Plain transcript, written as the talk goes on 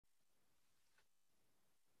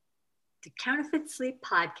The Counterfeit Sleep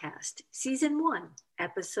Podcast, Season 1,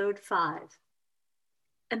 Episode 5.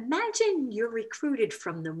 Imagine you're recruited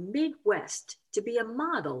from the Midwest to be a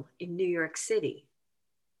model in New York City.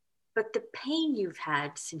 But the pain you've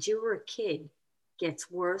had since you were a kid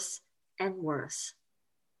gets worse and worse.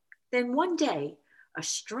 Then one day, a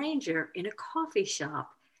stranger in a coffee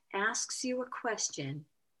shop asks you a question,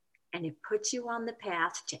 and it puts you on the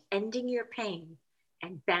path to ending your pain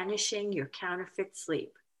and banishing your counterfeit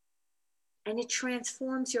sleep. And it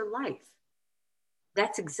transforms your life.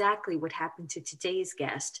 That's exactly what happened to today's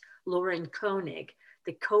guest, Lauren Koenig,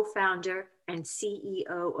 the co-founder and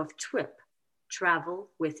CEO of TWIP, Travel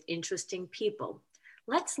with Interesting People.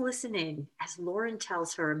 Let's listen in as Lauren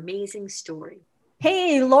tells her amazing story.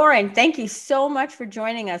 Hey, Lauren, thank you so much for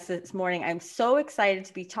joining us this morning. I'm so excited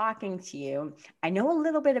to be talking to you. I know a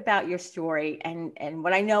little bit about your story and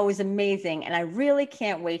what I know is amazing, and I really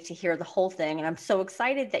can't wait to hear the whole thing. And I'm so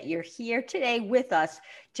excited that you're here today with us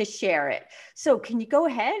to share it. So can you go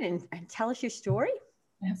ahead and tell us your story?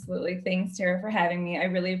 Absolutely. Thanks, Tara, for having me. I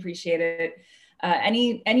really appreciate it.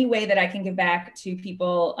 Any way that I can give back to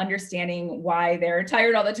people understanding why they're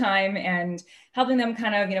tired all the time and helping them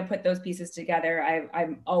kind of, put those pieces together.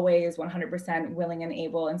 I'm always 100% willing and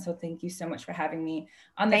able. And so thank you so much for having me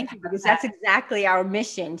on this. Thank you, because that's exactly our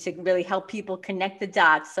mission, to really help people connect the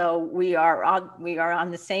dots. So we are on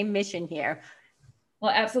the same mission here.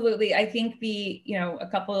 Well, absolutely. I think a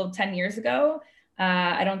couple of 10 years ago,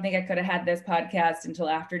 I don't think I could have had this podcast until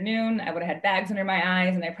afternoon. I would have had bags under my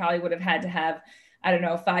eyes, and I probably would have had to have,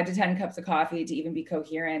 5 to 10 cups of coffee to even be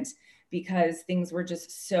coherent, because things were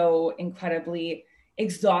just so incredibly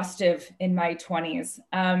exhaustive in my 20s.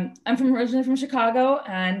 I'm originally from Chicago,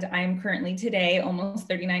 and I'm currently today almost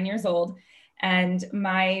 39 years old. And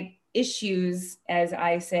my issues, as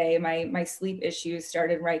I say, my sleep issues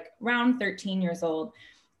started right around 13 years old.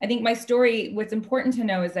 I think my story, what's important to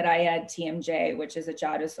know is that I had TMJ, which is a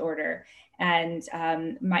jaw disorder, and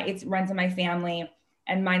it runs in my family,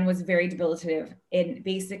 and mine was very debilitative. And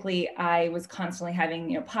basically, I was constantly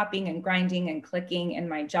having, popping and grinding and clicking in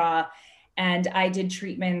my jaw. And I did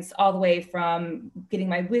treatments all the way from getting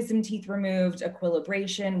my wisdom teeth removed,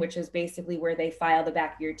 equilibration, which is basically where they file the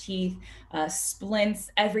back of your teeth, splints,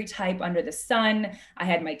 every type under the sun. I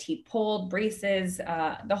had my teeth pulled, braces,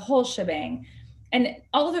 the whole shebang. And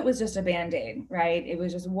all of it was just a Band-Aid, right? It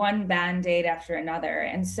was just one Band-Aid after another.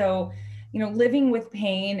 And so, living with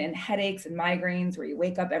pain and headaches and migraines where you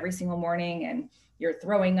wake up every single morning and you're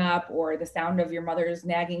throwing up, or the sound of your mother's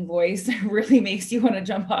nagging voice really makes you want to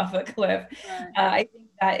jump off a cliff. I think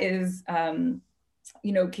that is, can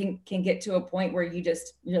get to a point where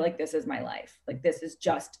you're like, this is my life. Like, this is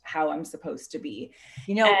just how I'm supposed to be.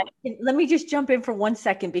 Let me just jump in for 1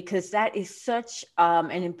 second, because that is such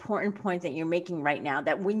an important point that you're making right now,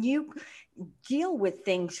 that when you deal with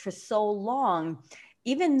things for so long,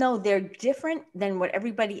 even though they're different than what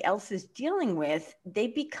everybody else is dealing with, they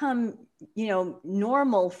become,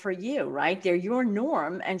 normal for you, right? They're your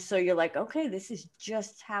norm. And so you're like, okay, this is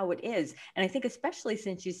just how it is. And I think especially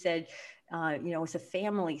since you said, it's a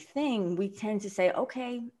family thing, we tend to say,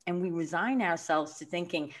 okay, and we resign ourselves to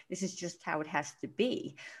thinking this is just how it has to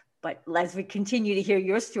be. But as we continue to hear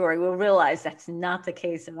your story, we'll realize that's not the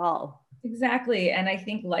case at all. Exactly. And I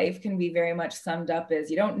think life can be very much summed up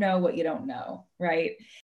as you don't know what you don't know, right?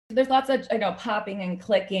 There's lots of popping and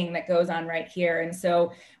clicking that goes on right here. And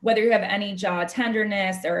so whether you have any jaw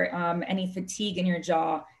tenderness or any fatigue in your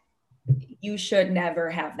jaw, you should never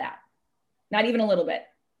have that. Not even a little bit.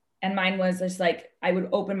 And mine was just like, I would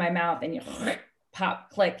open my mouth and you pop,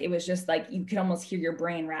 click. It was just like, you could almost hear your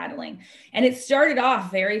brain rattling. And it started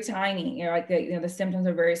off very tiny, the symptoms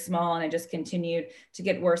are very small, and it just continued to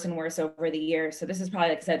get worse and worse over the years. So this is probably,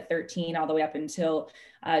 like I said, 13 all the way up until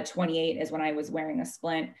 28 is when I was wearing a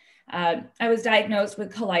splint. I was diagnosed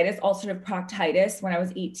with colitis, ulcerative proctitis, when I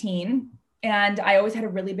was 18. And I always had a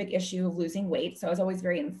really big issue of losing weight. So I was always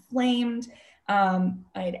very inflamed. I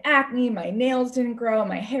had acne, my nails didn't grow,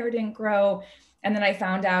 my hair didn't grow. And then I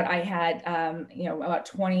found out I had, about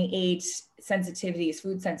 28 sensitivities,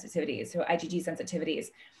 food sensitivities, so IgG sensitivities.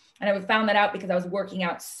 And I found that out because I was working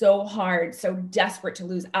out so hard, so desperate to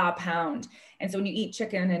lose a pound. And so when you eat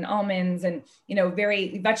chicken and almonds and,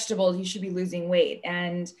 very vegetables, you should be losing weight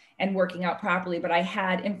and working out properly. But I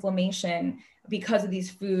had inflammation because of these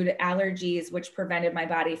food allergies, which prevented my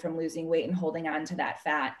body from losing weight and holding on to that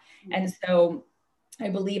fat. Mm-hmm. And so I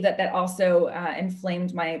believe that that also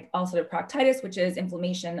inflamed my ulcerative proctitis, which is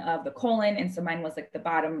inflammation of the colon. And so mine was like the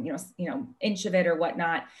bottom, inch of it or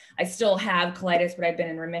whatnot. I still have colitis, but I've been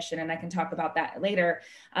in remission, and I can talk about that later.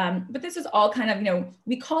 But this is all kind of,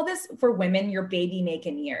 we call this for women, your baby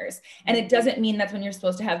making years. And it doesn't mean that's when you're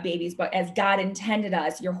supposed to have babies, but as God intended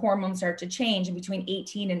us, your hormones start to change. And between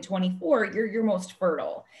 18 and 24, you're your most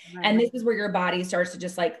fertile. Right. And this is where your body starts to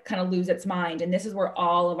just like kind of lose its mind. And this is where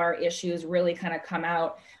all of our issues really kind of come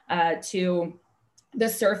out to the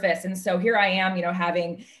surface. And so here I am,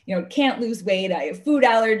 having, can't lose weight. I have food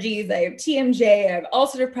allergies. I have TMJ. I have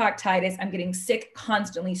ulcerative proctitis. I'm getting sick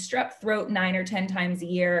constantly, strep throat 9 or 10 times a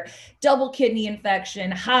year, double kidney infection,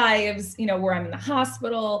 hives, where I'm in the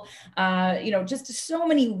hospital, just so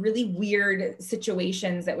many really weird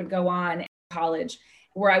situations that would go on in college,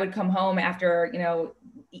 where I would come home after,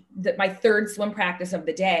 my third swim practice of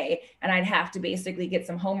the day, and I'd have to basically get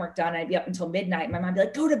some homework done. I'd be up until midnight. My mom would be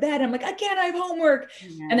like, go to bed. I'm like, I can't, I have homework.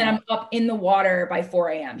 Yeah. And then I'm up in the water by 4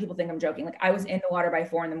 a.m. People think I'm joking. Like I was in the water by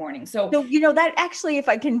 4 a.m. So, that actually, if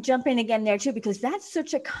I can jump in again there too, because that's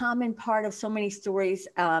such a common part of so many stories,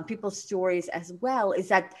 people's stories as well, is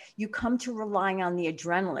that you come to relying on the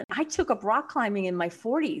adrenaline. I took up rock climbing in my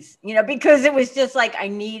 40s, because it was just like, I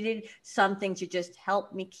needed something to just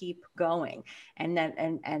help me keep going. And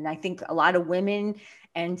I think a lot of women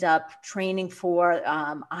end up training for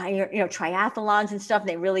triathlons and stuff. And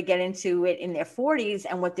they really get into it in their 40s.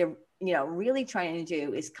 And what they're, really trying to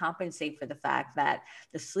do is compensate for the fact that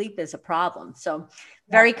the sleep is a problem. So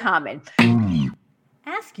very common.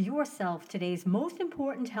 Ask yourself today's most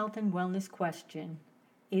important health and wellness question.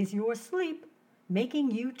 Is your sleep making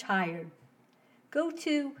you tired? Go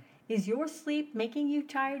to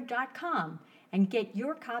isyoursleepmakingyoutired.com and get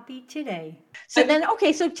your copy today. So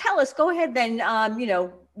tell us, go ahead then.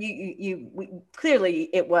 Clearly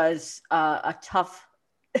it was a tough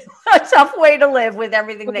way to live with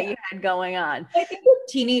everything that you had going on. I think with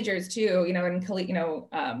teenagers too, and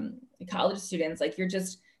college students, like you're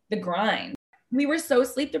just the grind. We were so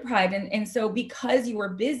sleep deprived. And so because you were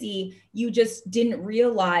busy, you just didn't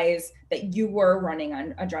realize that you were running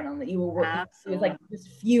on adrenaline, that you were, it was like just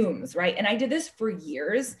fumes, right? And I did this for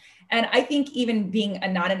years. And I think even being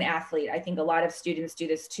not an athlete, I think a lot of students do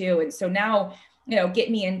this too. And so now, get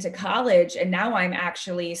me into college, and now I'm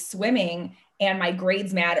actually swimming and my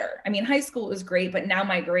grades matter. I mean, high school was great, but now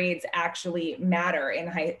my grades actually matter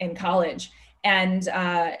in college. And,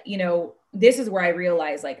 this is where I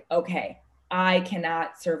realized like, okay, I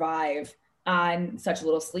cannot survive on such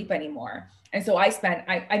little sleep anymore. And so I spent,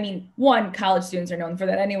 college students are known for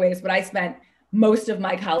that anyways, but I spent most of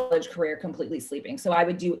my college career completely sleeping. So I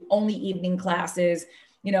would do only evening classes.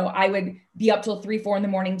 I would be up till 3, 4 in the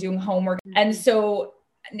morning doing homework. And so,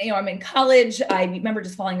 I'm in college. I remember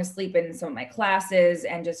just falling asleep in some of my classes,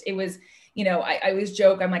 and just, it was, I always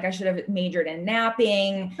joke, I'm like, I should have majored in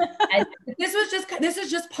napping. And this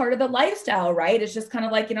is just part of the lifestyle, right? It's just kind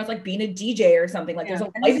of like, it's like being a DJ or something. Like there's a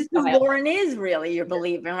lifestyle. This is who Lauren is, really, you're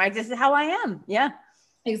believing, right? This is how I am. Yeah.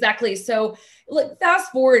 Exactly. So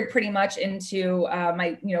fast forward pretty much into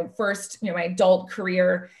my, first, my adult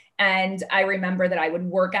career. And I remember that I would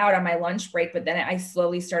work out on my lunch break, but then I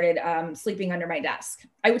slowly started sleeping under my desk.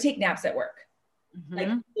 I would take naps at work, like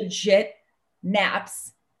legit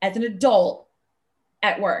naps as an adult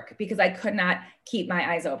at work, because I could not keep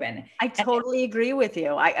my eyes open. I totally agree with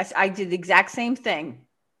you. I did the exact same thing.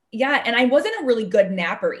 Yeah. And I wasn't a really good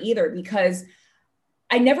napper either, because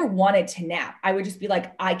I never wanted to nap. I would just be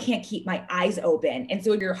like, I can't keep my eyes open. And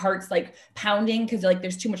so your heart's like pounding because like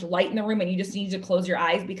there's too much light in the room, and you just need to close your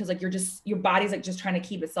eyes because like your body's like just trying to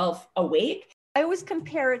keep itself awake. I always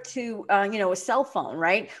compare it to, a cell phone,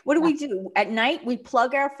 right? What do we do at night? We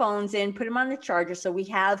plug our phones in, put them on the charger, so we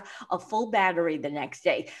have a full battery the next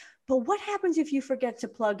day. But what happens if you forget to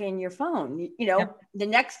plug in your phone? The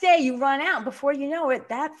next day you run out. Before you know it,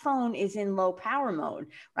 that phone is in low power mode,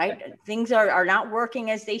 right? Things are not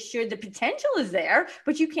working as they should. The potential is there,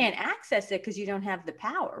 but you can't access it because you don't have the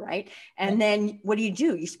power, right? And then what do?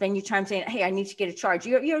 You spend your time saying, hey, I need to get a charge.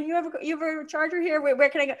 You have a charger here? Where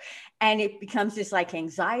can I go? And it becomes this like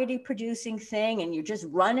anxiety producing thing. And you're just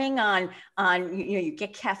running on you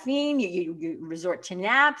get caffeine, you resort to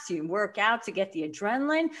naps, you work out to get the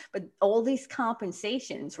adrenaline, but all these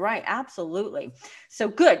compensations, right? Absolutely. So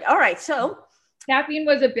good. All right. So caffeine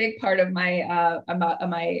was a big part of my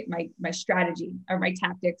my strategy or my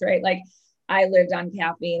tactics, right? Like I lived on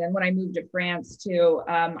caffeine, and when I moved to France too,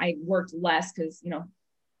 I worked less because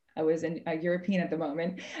I was in a European at the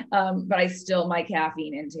moment. But my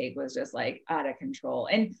caffeine intake was just like out of control.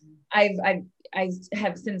 And I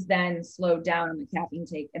have since then slowed down on the caffeine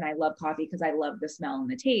intake, and I love coffee because I love the smell and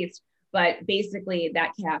the taste. But basically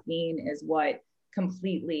that caffeine is what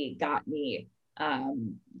completely got me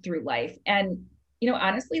through life. And,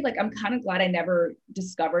 honestly, like, I'm kind of glad I never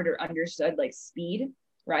discovered or understood like speed,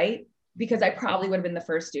 right? Because I probably would have been the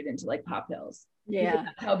first student to like pop pills. Yeah.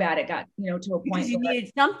 How bad it got, to a point Because you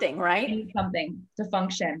needed something, right? I needed something to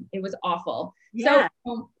function. It was awful. Yeah.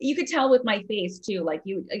 So you could tell with my face too, like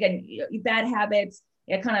you bad habits,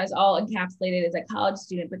 it kind of was all encapsulated as a college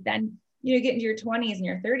student, but then, you get into your 20s and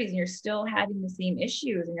your 30s and you're still having the same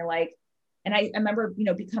issues. And you're like, and I remember,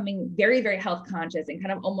 becoming very, very health conscious and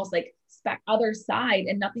kind of almost like other side,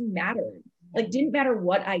 and nothing mattered. Like, didn't matter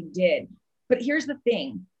what I did. But here's the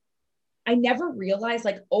thing. I never realized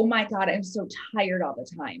like, oh my God, I'm so tired all the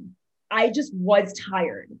time. I just was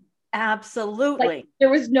tired. Absolutely. Like,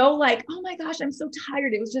 there was no like, oh my gosh, I'm so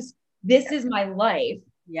tired. It was just, this is my life.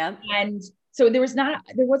 Yeah. And so there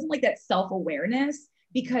wasn't like that self-awareness,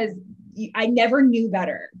 because I never knew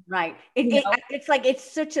better. Right. It's like, it's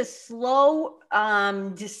such a slow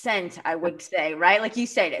descent, I would say, right? Like you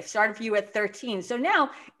said, it started for you at 13. So now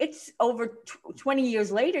it's over 20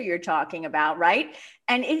 years later you're talking about, right?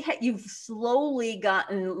 And you've slowly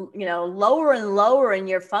gotten, lower and lower in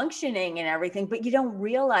your functioning and everything, but you don't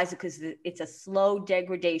realize it because it's a slow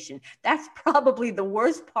degradation. That's probably the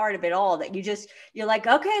worst part of it all, that you're like,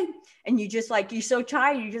 okay. And you just like, you're so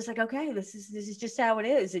tired. You're just like, okay, this is just how it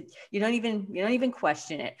is. You don't even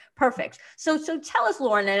question it. Perfect. So tell us,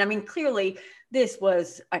 Lauren, and I mean, clearly this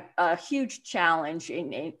was a huge challenge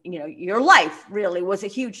in your life really was a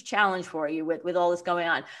huge challenge for you with all this going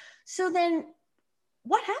on. So then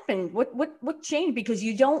what happened? What changed? Because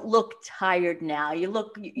you don't look tired now. You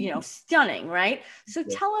look, stunning, right? So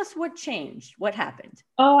tell us what changed. What happened?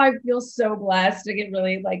 Oh, I feel so blessed. I get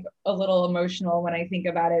really like a little emotional when I think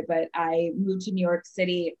about it, but I moved to New York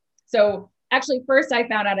City. So actually, first I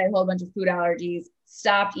found out I had a whole bunch of food allergies,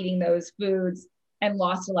 stopped eating those foods, and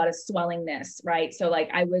lost a lot of swellingness, right? So like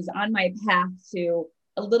I was on my path to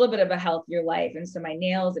a little bit of a healthier life. And so my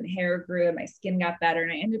nails and hair grew and my skin got better.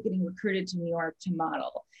 And I ended up getting recruited to New York to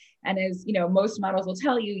model. And as most models will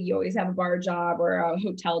tell you, you always have a bar job or a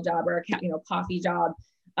hotel job or a coffee job.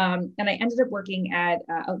 And I ended up working at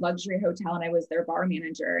a luxury hotel, and I was their bar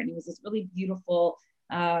manager. And it was this really beautiful,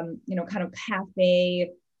 kind of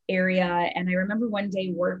cafe area. And I remember one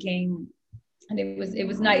day working, and it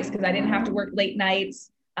was nice because I didn't have to work late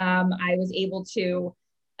nights. I was able to,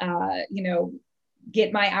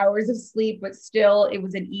 get my hours of sleep, but still it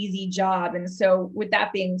was an easy job. And so with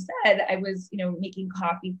that being said, I was, making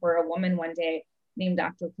coffee for a woman one day named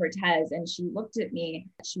Dr. Cortez. And she looked at me,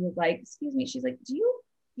 she was like, excuse me. She's like, do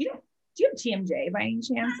you have TMJ by any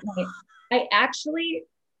chance? And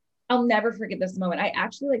I'll never forget this moment. I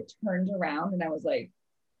actually like turned around and I was like,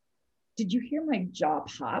 did you hear my jaw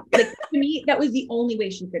pop? Like, to me, that was the only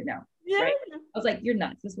way she could know. Yeah. Right? I was like, you're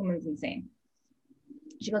nuts. This woman's insane.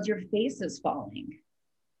 She goes, your face is falling.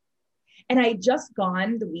 And I had just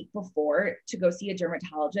gone the week before to go see a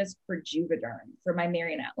dermatologist for Juvederm for my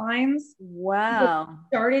marionette lines. Wow.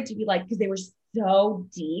 It started to be like, because they were so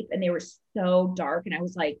deep and they were so dark. And I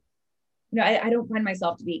was like, I don't find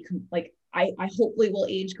myself to be like, I hopefully will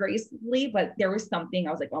age gracefully, but there was something,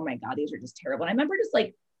 I was like, oh my God, these are just terrible. And I remember just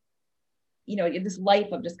like, this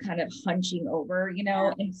life of just kind of hunching over,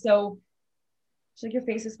 and so she's like, your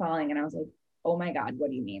face is falling. And I was like, oh my God,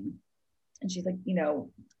 what do you mean? And she's like,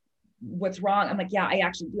 what's wrong? I'm like, yeah, I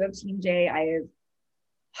actually do have TMJ.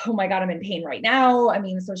 Oh my God, I'm in pain right now. I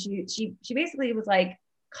mean, so she basically was like,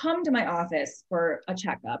 come to my office for a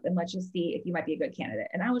checkup and let's just see if you might be a good candidate.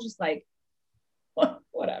 And I was just like,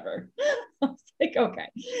 whatever. I was like, okay.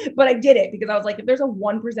 But I did it because I was like, if there's a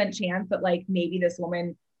 1% chance that like, maybe this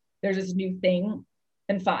woman, there's this new thing,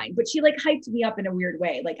 then fine. But she like hyped me up in a weird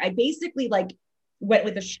way. Like I basically like went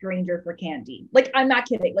with a stranger for candy. Like, I'm not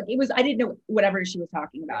kidding. Like I didn't know whatever she was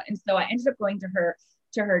talking about. And so I ended up going to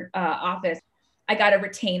her office. I got a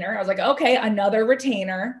retainer. I was like, okay, another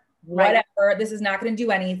retainer, whatever. Right. This is not going to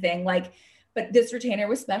do anything. But this retainer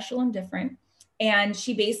was special and different. And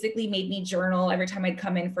she basically made me journal every time I'd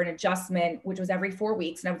come in for an adjustment, which was every 4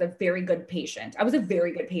 weeks. And I was a very good patient.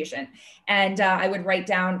 And I would write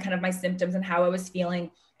down kind of my symptoms and how I was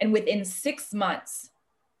feeling. And within 6 months,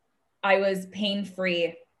 I was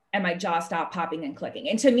pain-free and my jaw stopped popping and clicking.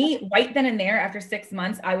 And to me, right then and there, after 6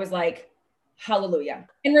 months, I was like, hallelujah.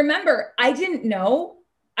 And remember, I didn't know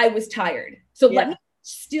I was tired. So let me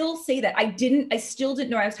still say that. I still didn't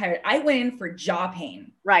know I was tired. I went in for jaw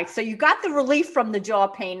pain. Right. So you got the relief from the jaw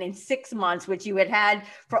pain in 6 months, which you had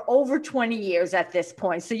for over 20 years at this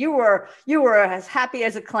point. So you were as happy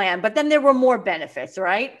as a clam, but then there were more benefits,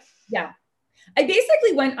 right? Yeah. I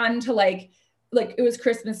basically went on to like it was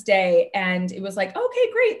Christmas Day and it was like,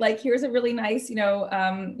 okay, great. Like, here's a really nice, here's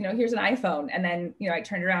an iPhone. And then, I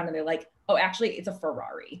turned around and they're like, oh, actually it's a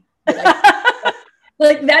Ferrari.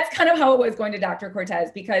 Like, that's kind of how it was going to Dr.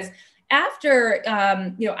 Cortez, because after,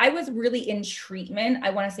 I was really in treatment,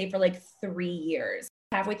 I want to say for like 3 years.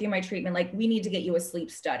 Halfway through my treatment, like, we need to get you a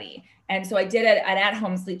sleep study. And so I did an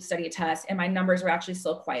at-home sleep study test, and my numbers were actually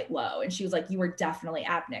still quite low. And she was like, you were definitely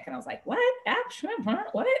apneic. And I was like, what?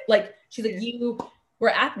 What? Like, she's like, you were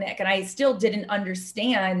apneic. And I still didn't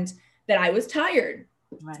understand that I was tired.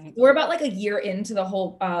 Right. We're about like a year into the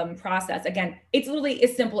whole process. Again, it's literally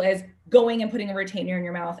as simple as going and putting a retainer in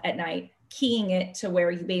your mouth at night, keying it to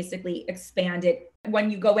where you basically expand it.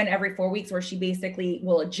 When you go in every 4 weeks, where she basically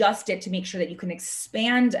will adjust it to make sure that you can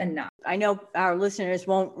expand enough. I know our listeners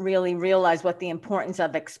won't really realize what the importance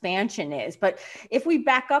of expansion is, but if we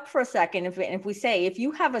back up for a second, if we say, if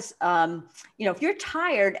you have if you're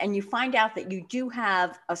tired and you find out that you do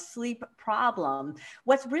have a sleep problem,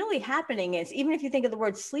 what's really happening is, even if you think of the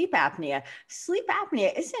word sleep apnea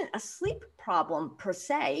isn't a sleep problem per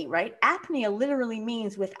se, right? Apnea literally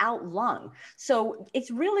means without lung. So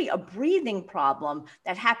it's really a breathing problem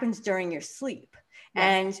that happens during your sleep. Yes.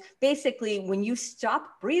 And basically, when you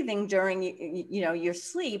stop breathing during, your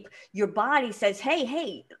sleep, your body says,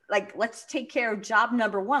 hey, like, let's take care of job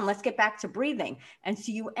number one. Let's get back to breathing. And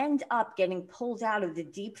so you end up getting pulled out of the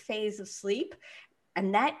deep phase of sleep.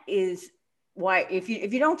 And that is why, if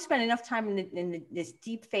you don't spend enough time in this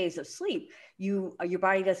deep phase of sleep, your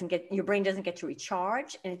brain doesn't get to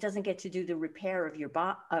recharge, and it doesn't get to do the repair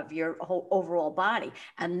of your whole overall body.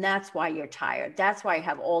 And that's why you're tired. That's why you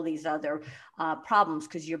have all these other problems,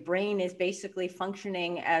 because your brain is basically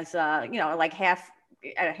functioning as half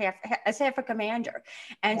a commander.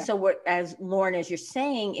 And yeah. So as Lauren, as you're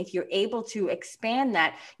saying, if you're able to expand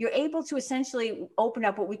that, you're able to essentially open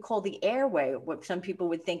up what we call the airway, what some people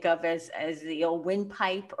would think of as the old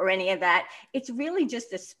windpipe or any of that. It's really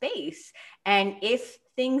just a space. And if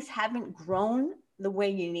things haven't grown the way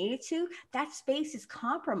you need it to, that space is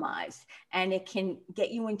compromised, and it can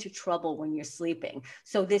get you into trouble when you're sleeping.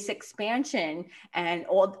 So this expansion and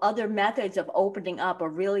all other methods of opening up are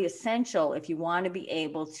really essential if you want to be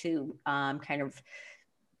able to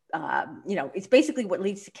it's basically what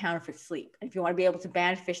leads to counterfeit sleep. If you want to be able to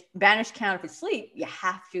banish counterfeit sleep, you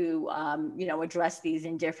have to, address these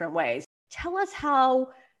in different ways. Tell us how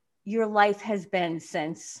your life has been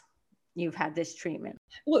since you've had this treatment.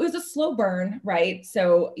 Well, it was a slow burn, right?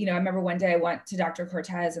 So, I remember one day I went to Dr.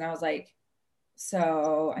 Cortez and I was like,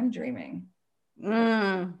 so I'm dreaming.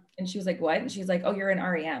 And she was like, what? And she's like, oh, you're an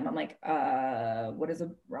REM. I'm like, what does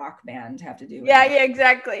a rock band have to do with that? Yeah,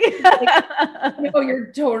 exactly.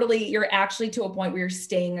 You're actually to a point where you're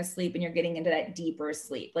staying asleep and you're getting into that deeper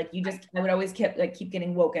sleep. Like, I would always keep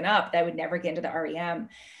getting woken up. That I would never get into the REM.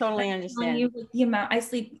 Totally understand. The amount I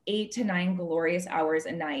sleep 8 to 9 glorious hours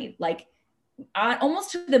a night, like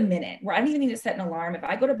almost to the minute, where I don't even need to set an alarm. If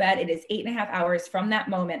I go to bed, it is 8.5 hours from that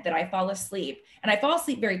moment that I fall asleep. And I fall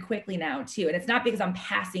asleep very quickly now too. And it's not because I'm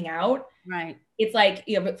passing out. Right. It's like,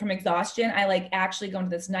 but from exhaustion, I like actually go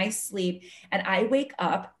into this nice sleep, and I wake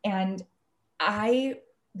up, and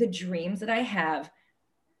the dreams that I have,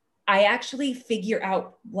 I actually figure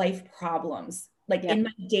out life problems. Like in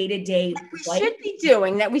my day-to-day life.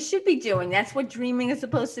 We should be doing. That's what dreaming is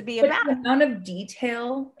supposed to be about. The amount of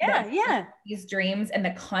detail yeah. these dreams and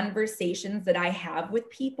the conversations that I have with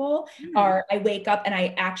people I wake up and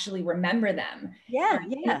I actually remember them. Yeah.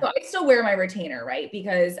 So I still wear my retainer, right?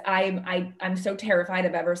 Because I'm so terrified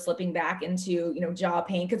of ever slipping back into, jaw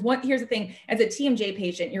pain. Because here's the thing, as a TMJ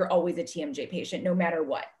patient, you're always a TMJ patient, no matter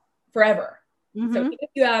what, forever. Mm-hmm. So if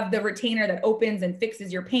you have the retainer that opens and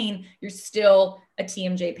fixes your pain, you're still a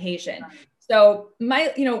TMJ patient. Right. So I'm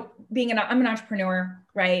an entrepreneur,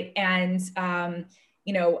 right? And, I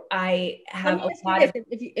have a lot of.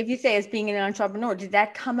 If you say as being an entrepreneur, did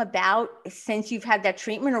that come about since you've had that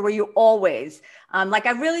treatment, or were you always I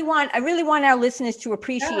really want our listeners to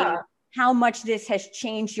appreciate how much this has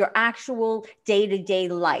changed your actual day-to-day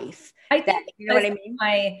life. I think, you know what I mean?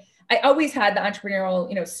 I always had the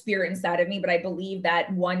entrepreneurial, spirit inside of me, but I believe that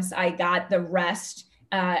once I got the rest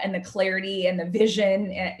and the clarity and the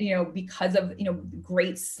vision, because of,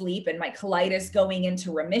 great sleep and my colitis going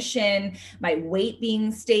into remission, my weight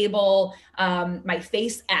being stable, my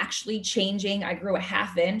face actually changing. I grew a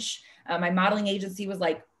 1/2 inch. My modeling agency was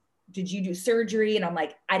like, did you do surgery? And I'm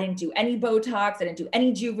like, I didn't do any Botox. I didn't do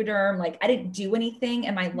any Juvederm. Like I didn't do anything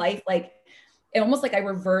in my life. Like it almost like I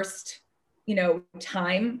reversed,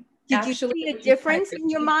 time. Did actually, you see a difference in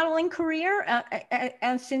your modeling career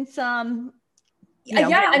since,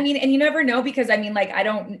 yeah, I mean, and you never know because I mean, like, I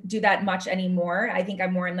don't do that much anymore. I think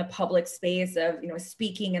I'm more in the public space of,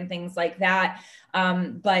 speaking and things like that.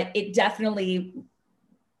 But it definitely,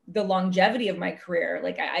 the longevity of my career,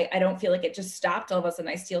 like, I don't feel like it just stopped all of a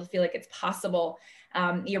sudden. I still feel like it's possible.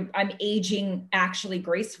 I'm aging actually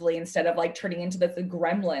gracefully instead of like turning into the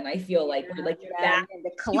gremlin. I feel like, your back,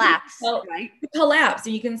 the collapse, right? The collapse,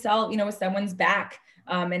 and you can sell, with someone's back.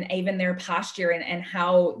 And even their posture and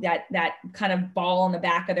how that kind of ball on the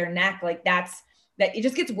back of their neck, like that it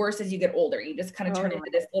just gets worse as you get older. You just kind of turn into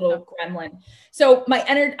this little gremlin. So my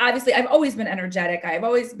energy, obviously I've always been energetic. I've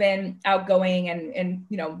always been outgoing and,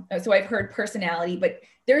 so I've heard personality, but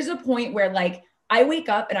there's a point where like I wake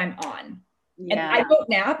up and I'm on and I don't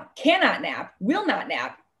nap, cannot nap, will not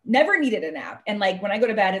nap, never needed a nap. And like, when I go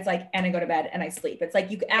to bed, it's like, and I go to bed and I sleep. It's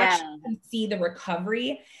like, you can actually see the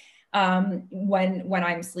recovery when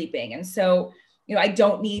I'm sleeping. And so, I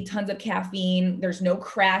don't need tons of caffeine. There's no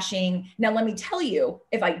crashing. Now, let me tell you,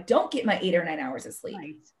 if I don't get my 8 or 9 hours of sleep,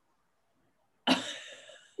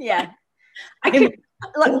 yeah,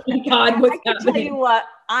 oh my God, what's I can tell you what,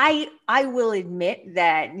 I will admit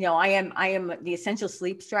that, I am the essential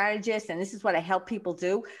sleep strategist, and this is what I help people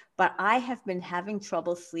do, but I have been having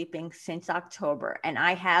trouble sleeping since October. And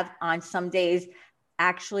I have on some days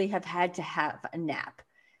actually have had to have a nap.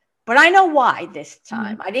 But I know why this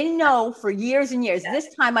time. I didn't know for years and years.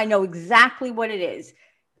 This time I know exactly what it is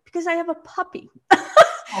because I have a puppy.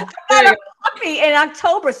 I got a puppy in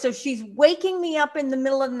October. So she's waking me up in the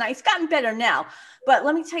middle of the night. It's gotten better now. But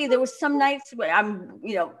let me tell you, there were some nights where I'm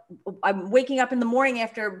waking up in the morning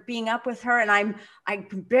after being up with her, and I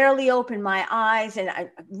can barely open my eyes, and I'm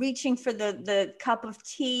reaching for the cup of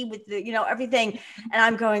tea with the, everything. And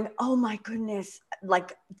I'm going, oh my goodness,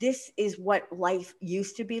 like this is what life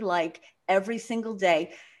used to be like every single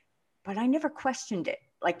day. But I never questioned it.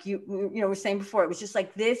 Like you were saying before, it was just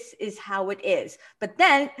like, this is how it is. But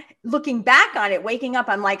then looking back on it, waking up,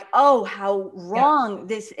 I'm like, oh, how wrong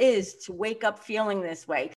this is to wake up feeling this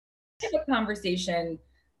way. I have a conversation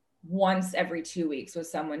once every 2 weeks with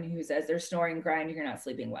someone who says they're snoring and grinding, you're not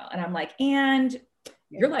sleeping well. And I'm like, and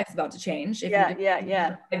your life's about to change. If you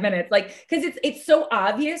do 5 minutes, like, cause it's so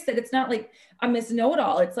obvious that it's not like I'm this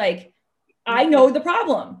know-it-all. It's like, I know the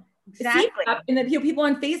problem. Exactly. CPAP, and then people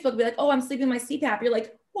on Facebook be like, oh, I'm sleeping my CPAP. You're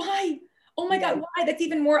like, why? Oh my God, why? That's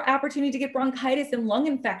even more opportunity to get bronchitis and lung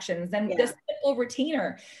infections than the simple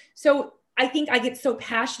retainer. So I think I get so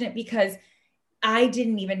passionate because I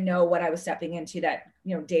didn't even know what I was stepping into that,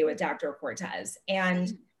 day with Dr. Cortez.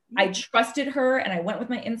 And I trusted her and I went with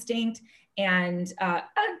my instinct. And I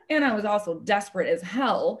was also desperate as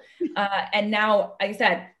hell. And now, like I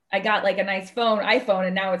said, I got like a nice iPhone,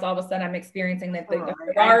 and now it's all of a sudden I'm experiencing the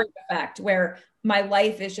Ferrari effect where my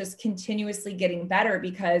life is just continuously getting better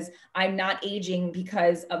because I'm not aging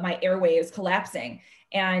because of my airways collapsing.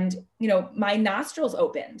 And, my nostrils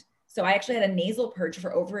opened. So I actually had a nasal purge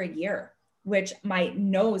for over a year, which my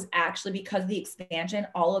nose actually, because of the expansion,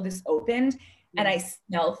 all of this opened. And I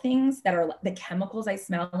smell things that are the chemicals I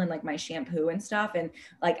smell in like my shampoo and stuff. And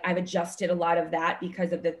like, I've adjusted a lot of that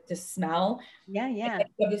because of the smell. Yeah. Yeah. Like,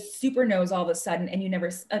 you have this super nose all of a sudden, and you never,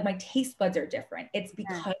 my taste buds are different. It's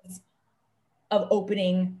because of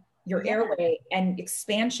opening your airway and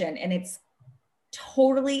expansion. And it's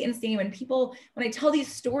totally insane. When I tell these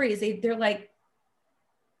stories, they're like,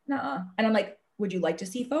 nah. And I'm like, would you like to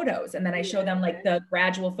see photos? And then I show them like the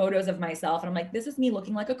gradual photos of myself. And I'm like, this is me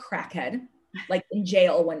looking like a crackhead, like in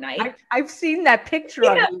jail one night. I've seen that picture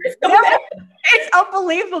of you. It's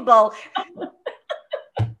unbelievable.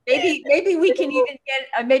 Maybe we can even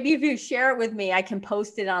get, maybe if you share it with me, I can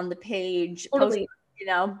post it on the page. Totally.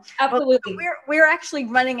 Absolutely. We're actually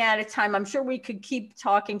running out of time. I'm sure we could keep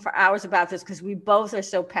talking for hours about this because we both are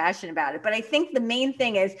so passionate about it. But I think the main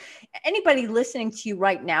thing is anybody listening to you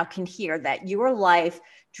right now can hear that your life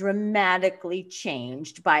dramatically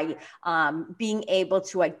changed by being able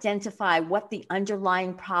to identify what the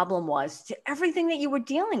underlying problem was to everything that you were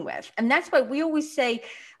dealing with. And that's why we always say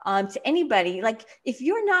to anybody, like, if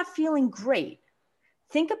you're not feeling great,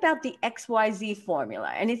 think about the XYZ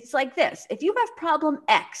formula. And it's like this: if you have problem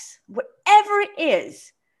X, whatever it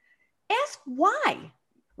is, ask why,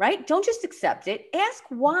 right? Don't just accept it, ask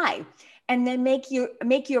why. And then make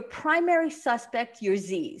your primary suspect your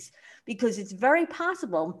Z's, because it's very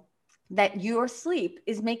possible that your sleep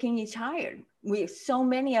is making you tired. So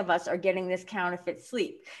many of us are getting this counterfeit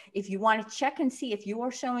sleep. If you want to check and see if you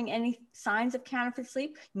are showing any signs of counterfeit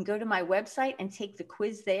sleep, you can go to my website and take the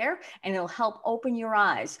quiz there, and it'll help open your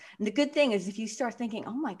eyes. And the good thing is, if you start thinking,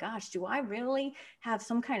 oh my gosh, do I really have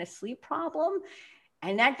some kind of sleep problem?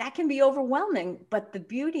 And that can be overwhelming. But the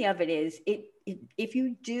beauty of it is, if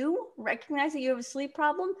you do recognize that you have a sleep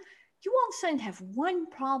problem, you all of a sudden have one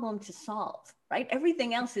problem to solve, right?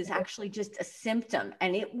 Everything else is actually just a symptom,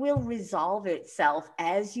 and it will resolve itself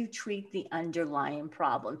as you treat the underlying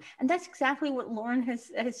problem. And that's exactly what Lauren has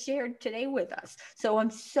shared today with us. So I'm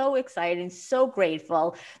so excited and so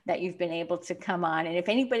grateful that you've been able to come on. And if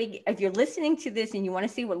you're listening to this and you want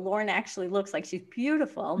to see what Lauren actually looks like, she's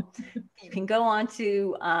beautiful. You can go on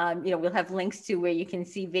to, we'll have links to where you can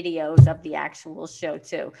see videos of the actual show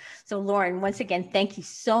too. So Lauren, once again, thank you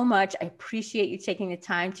so much. I appreciate you taking the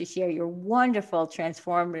time to share your wonderful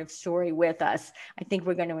transformative story with us. I think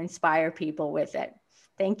we're going to inspire people with it.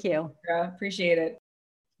 Thank you. Yeah, appreciate it.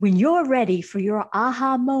 When you're ready for your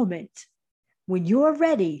aha moment, when you're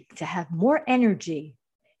ready to have more energy,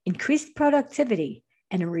 increased productivity,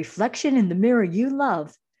 and a reflection in the mirror you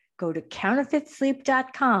love, go to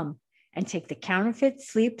counterfeitsleep.com and take the Counterfeit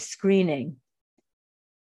Sleep Screening.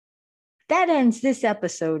 That ends this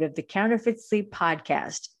episode of the Counterfeit Sleep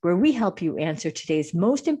Podcast, where we help you answer today's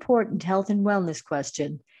most important health and wellness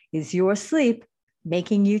question: is your sleep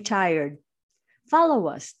making you tired? Follow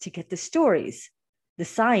us to get the stories, the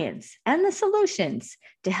science, and the solutions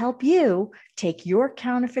to help you take your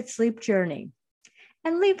counterfeit sleep journey.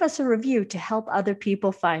 And leave us a review to help other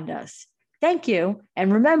people find us. Thank you.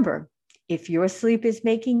 And remember, if your sleep is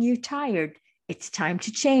making you tired, it's time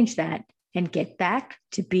to change that and get back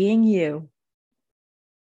to being you.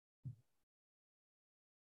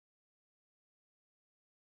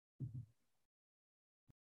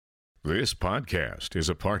 This podcast is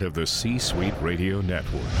a part of the C-Suite Radio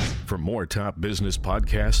Network. For more top business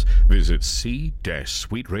podcasts, visit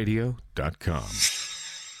c-suiteradio.com.